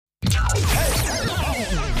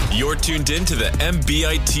You're tuned in to the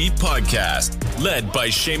MBIT podcast, led by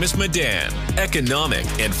Shamus Madan. Economic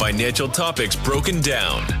and financial topics broken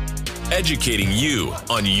down, educating you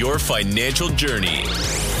on your financial journey.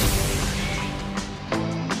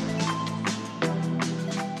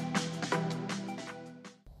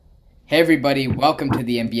 Hey everybody, welcome to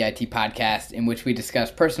the MBIT podcast, in which we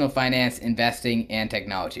discuss personal finance, investing, and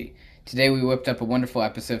technology. Today we whipped up a wonderful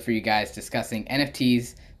episode for you guys discussing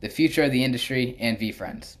NFTs, the future of the industry, and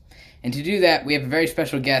Veefriends. And to do that, we have a very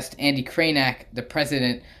special guest, Andy Krainak, the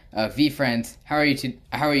president of Veefriends. How are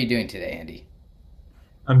you doing today, Andy?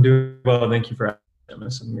 I'm doing well. Thank you for having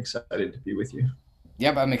us. I'm excited to be with you.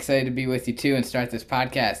 Yep, I'm excited to be with you too and start this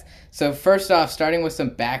podcast. So first off, starting with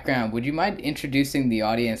some background, would you mind introducing the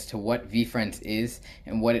audience to what Veefriends is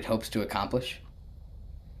and what it hopes to accomplish?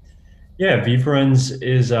 Yeah, Veefriends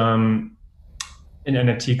is an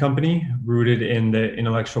NFT company rooted in the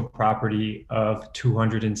intellectual property of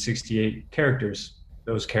 268 characters.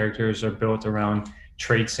 Those characters are built around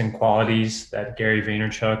traits and qualities that Gary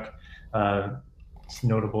Vaynerchuk,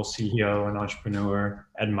 notable CEO and entrepreneur,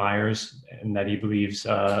 admires and that he believes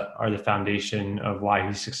are the foundation of why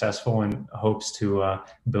he's successful, and hopes to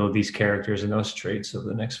build these characters and those traits over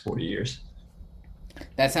the next 40 years.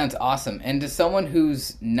 That sounds awesome. And to someone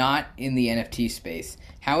who's not in the NFT space,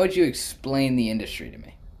 how would you explain the industry to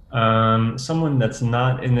me? Someone that's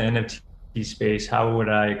not in the NFT space, how would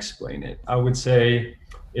I explain it? I would say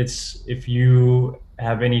it's, if you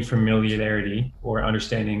have any familiarity or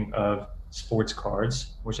understanding of sports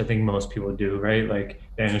cards, which I think most people do, right? Like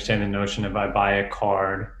they understand the notion of I buy a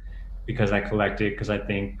card because I collect it because I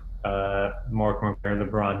think Mark McGuire,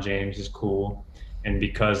 LeBron James is cool. And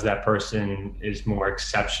because that person is more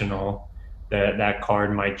exceptional, that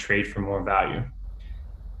card might trade for more value.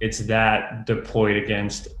 It's that deployed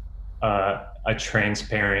against a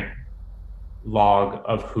transparent log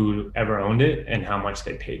of who ever owned it and how much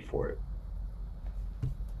they paid for it.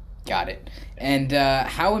 Got it. And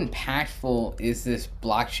how impactful is this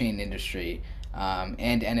blockchain industry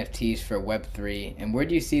and NFTs for Web3? And where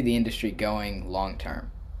do you see the industry going long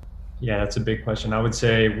term? Yeah, that's a big question. I would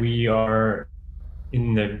say we are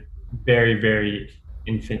in the very, very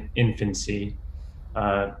infinite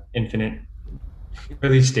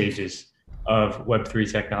early stages of Web3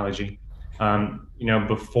 technology.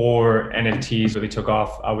 Before NFTs really took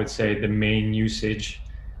off, I would say the main usage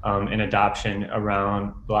and adoption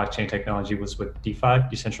around blockchain technology was with DeFi,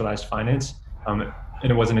 decentralized finance. And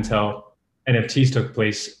it wasn't until NFTs took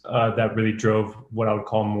place that really drove what I would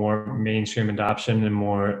call more mainstream adoption and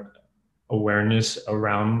more awareness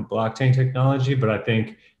around blockchain technology. But I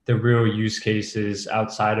think the real use cases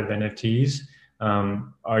outside of NFTs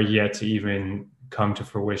are yet to even come to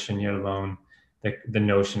fruition, yet alone the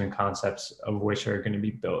notion and concepts of which are going to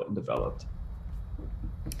be built and developed.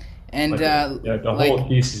 And the whole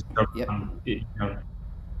piece is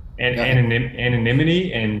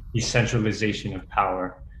anonymity and decentralization of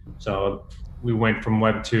power. So we went from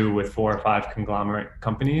Web 2 with 4 or 5 conglomerate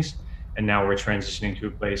companies, and now we're transitioning to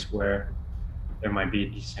a place where there might be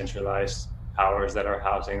decentralized powers that are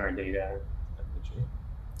housing our data.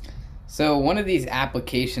 So one of these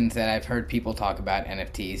applications that I've heard people talk about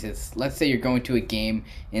NFTs is, let's say you're going to a game,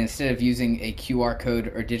 and instead of using a QR code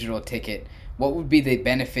or digital ticket, what would be the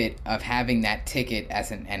benefit of having that ticket as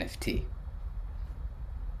an NFT?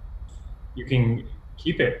 You can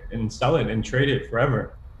keep it and sell it and trade it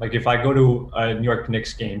forever. Like if I go to a New York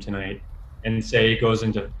Knicks game tonight and say it goes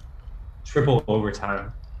into triple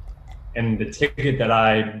overtime, and the ticket that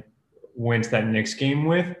I went to that Knicks game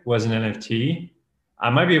with was an NFT, I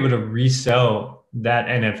might be able to resell that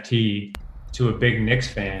NFT to a big Knicks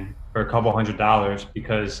fan for a couple $100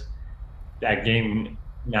 because that game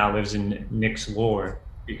now lives in Knicks lore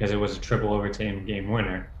because it was a triple overtime game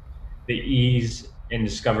winner. The ease and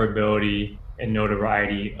discoverability and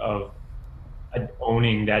notoriety of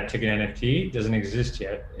owning that ticket NFT doesn't exist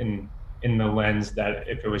yet in the lens that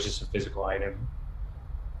if it was just a physical item.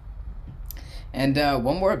 And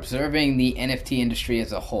when we're observing the NFT industry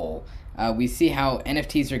as a whole, we see how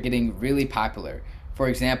NFTs are getting really popular. For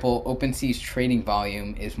example, OpenSea's trading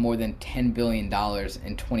volume is more than $10 billion in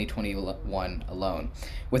 2021 alone.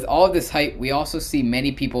 With all of this hype, we also see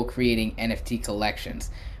many people creating NFT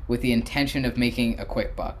collections with the intention of making a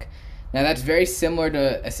quick buck. Now that's very similar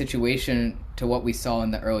to a situation to what we saw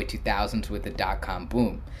in the early 2000s with the dot-com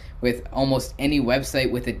boom, with almost any website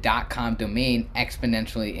with a .com domain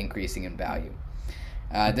exponentially increasing in value.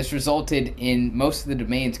 This resulted in most of the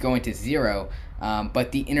domains going to zero,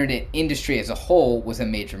 but the internet industry as a whole was a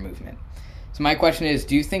major movement. So my question is,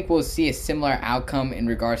 do you think we'll see a similar outcome in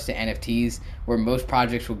regards to NFTs, where most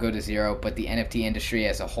projects will go to zero, but the NFT industry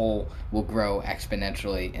as a whole will grow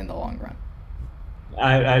exponentially in the long run?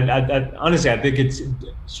 Honestly, I think it's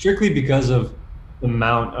strictly because of the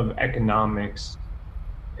amount of economics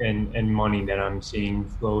and money that I'm seeing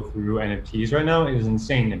flow through NFTs right now is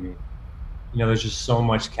insane to me. There's just so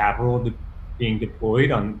much capital being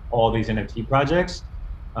deployed on all these NFT projects.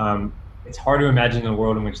 It's hard to imagine a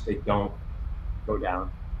world in which they don't go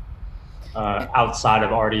down outside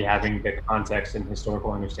of already having the context and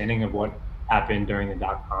historical understanding of what happened during the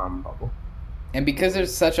 .com bubble. And because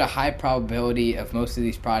there's such a high probability of most of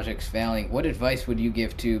these projects failing, what advice would you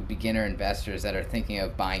give to beginner investors that are thinking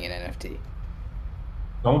of buying an NFT?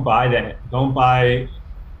 Don't buy that.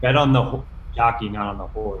 Bet on the jockey, not on the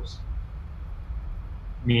horse.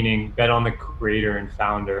 Meaning bet on the creator and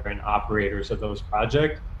founder and operators of those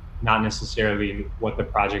projects, not necessarily what the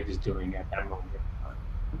project is doing at that moment.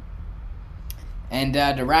 And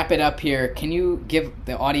to wrap it up here, can you give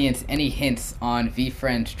the audience any hints on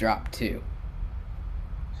Vfriend Drop 2?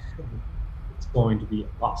 It's going to be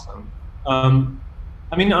awesome.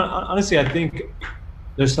 Honestly, I think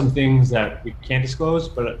there's some things that we can't disclose,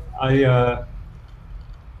 but I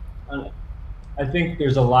think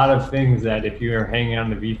there's a lot of things that if you're hanging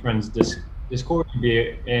out in the Veefriends Discord,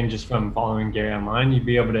 and just from following Gary online, you'd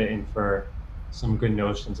be able to infer some good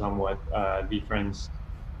notions on what Veefriends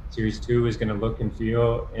Series 2 is going to look and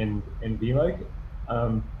feel and be like.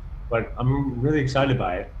 But I'm really excited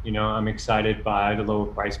by it. I'm excited by the lower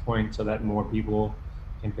price point so that more people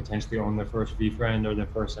can potentially own their first Veefriend or their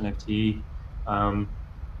first NFT. I'm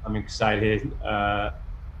excited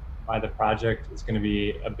by the project. It's going to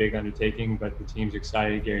be a big undertaking, but the team's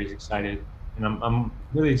excited, Gary's excited, and I'm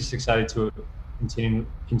really just excited to continue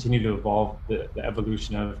to evolve the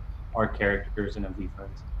evolution of our characters and of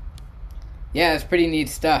Veefriends. Yeah, it's pretty neat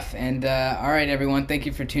stuff. And all right, everyone, thank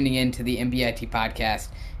you for tuning in to the MBIT podcast.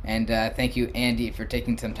 And thank you, Andy, for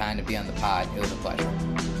taking some time to be on the pod. It was a pleasure.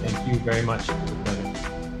 Thank you very much. It was a pleasure.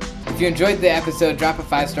 If you enjoyed the episode, drop a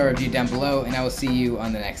 5-star review down below, and I will see you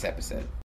on the next episode.